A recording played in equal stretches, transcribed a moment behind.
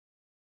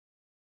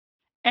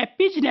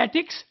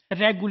epigenetics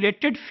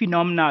regulated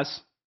phenomena.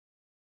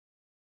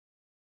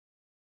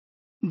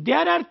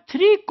 There are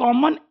three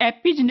common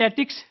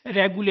epigenetics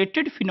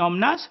regulated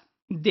phenomena.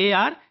 They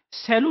are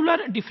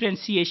cellular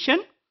differentiation,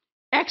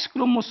 X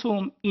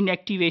chromosome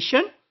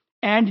inactivation,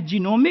 and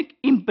genomic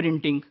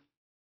imprinting.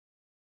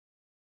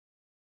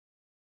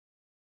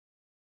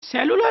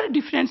 Cellular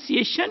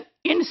differentiation.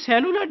 In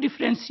cellular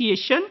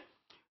differentiation,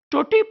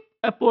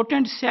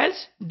 totipotent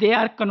cells, they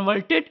are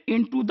converted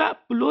into the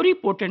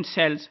pluripotent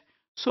cells.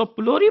 So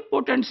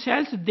pluripotent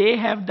cells, they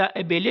have the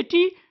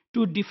ability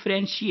to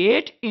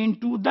differentiate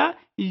into the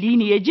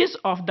lineages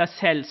of the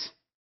cells.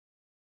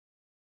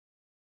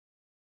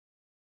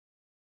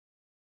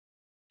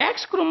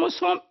 X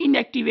chromosome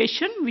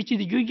inactivation, which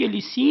is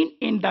usually seen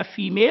in the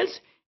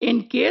females.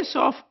 In case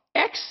of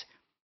X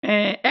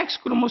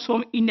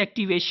chromosome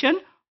inactivation,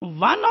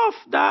 one of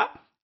the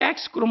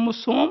X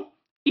chromosome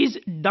is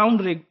down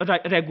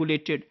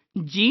regulated.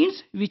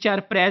 Genes which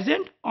are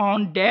present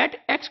on that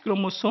X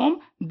chromosome,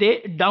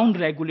 they down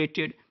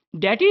regulated.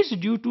 That is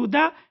due to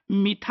the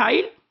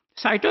methyl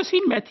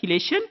cytosine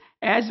methylation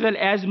as well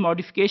as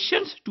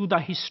modifications to the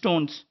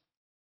histones.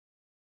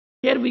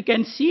 Here we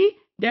can see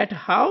that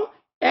how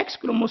X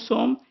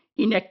chromosome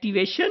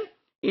inactivation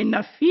in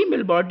a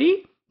female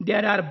body,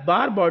 there are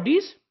bar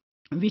bodies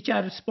which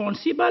are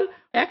responsible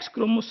X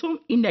chromosome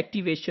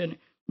inactivation.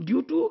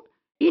 Due to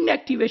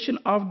inactivation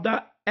of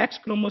the X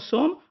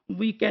chromosome,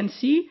 we can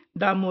see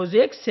the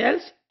mosaic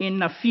cells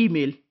in a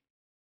female.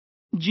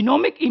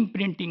 Genomic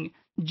imprinting.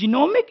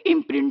 Genomic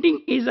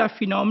imprinting is a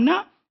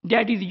phenomena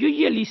that is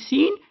usually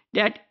seen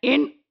that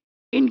in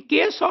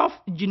case of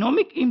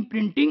genomic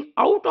imprinting,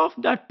 out of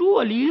the two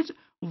alleles,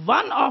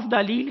 one of the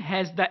allele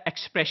has the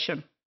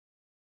expression.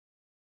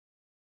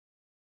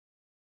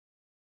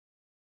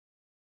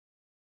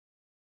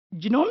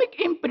 Genomic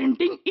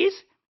imprinting is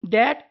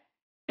that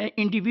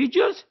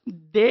individuals,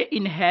 they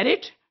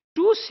inherit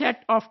two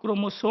set of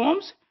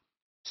chromosomes.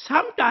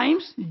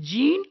 Sometimes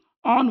gene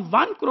on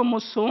one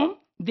chromosome,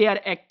 they are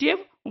active,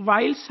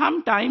 while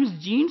sometimes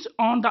genes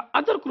on the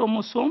other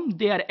chromosome,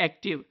 they are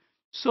active.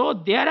 So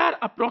there are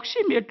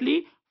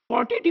approximately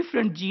 40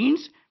 different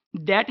genes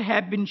that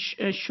have been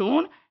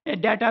shown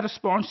that are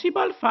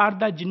responsible for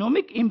the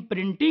genomic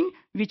imprinting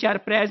which are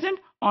present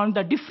on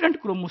the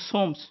different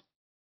chromosomes.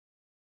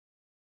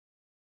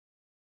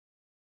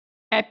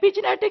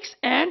 Epigenetics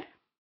and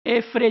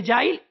a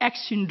fragile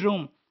X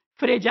syndrome.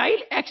 Fragile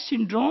X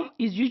syndrome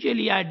is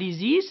usually a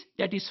disease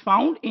that is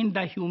found in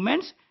the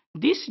humans.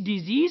 This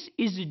disease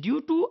is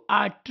due to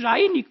a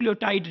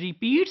trinucleotide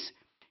repeats.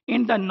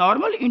 In the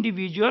normal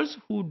individuals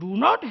who do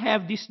not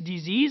have this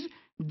disease,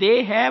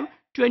 they have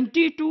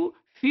 20 to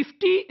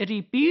 50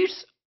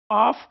 repeats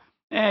of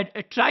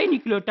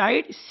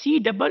trinucleotide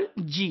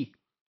CGG.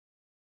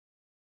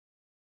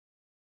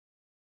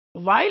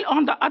 While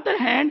on the other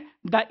hand,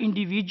 the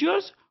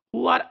individuals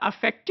who are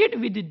affected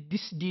with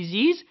this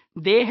disease,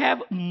 they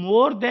have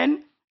more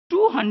than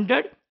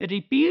 200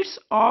 repeats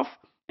of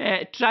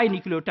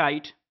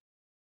trinucleotide.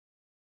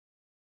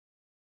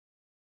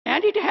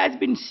 And it has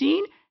been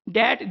seen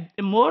that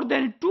more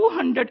than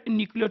 200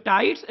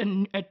 nucleotides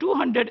and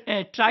 200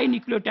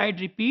 trinucleotide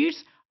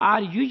repeats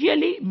are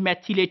usually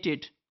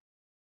methylated.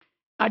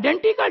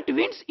 Identical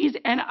twins is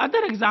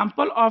another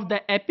example of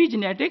the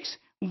epigenetics.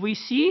 We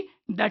see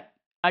that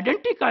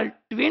identical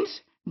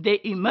twins, they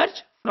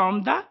emerge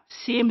from the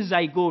same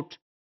zygote.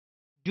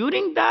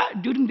 During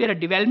their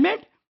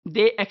development,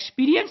 they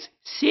experience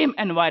same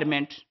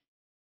environment.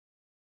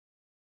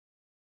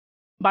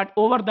 But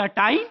over the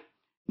time,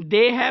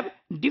 they have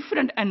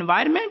different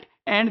environment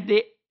and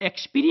they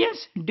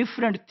experience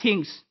different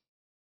things.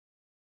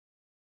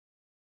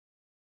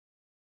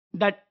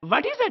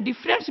 What is the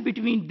difference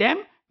between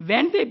them?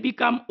 When they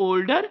become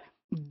older,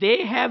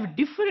 they have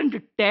different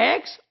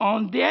tags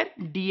on their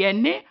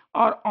DNA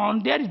or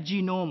on their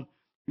genome,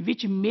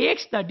 which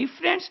makes the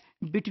difference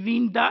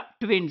between the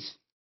twins.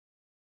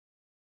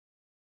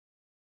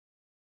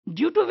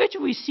 Due to which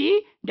we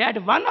see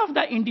that one of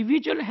the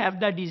individual have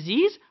the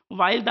disease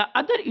while the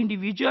other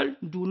individual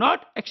do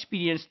not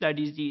experience the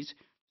disease.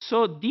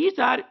 So these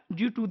are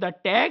due to the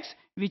tags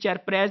which are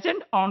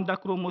present on the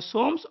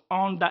chromosomes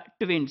on the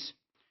twins.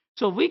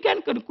 So we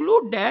can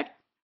conclude that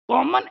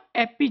common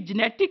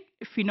epigenetic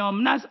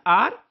phenomena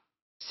are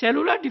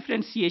cellular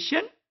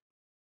differentiation,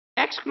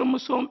 X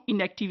chromosome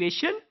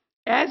inactivation,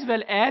 as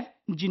well as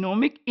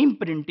genomic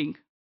imprinting.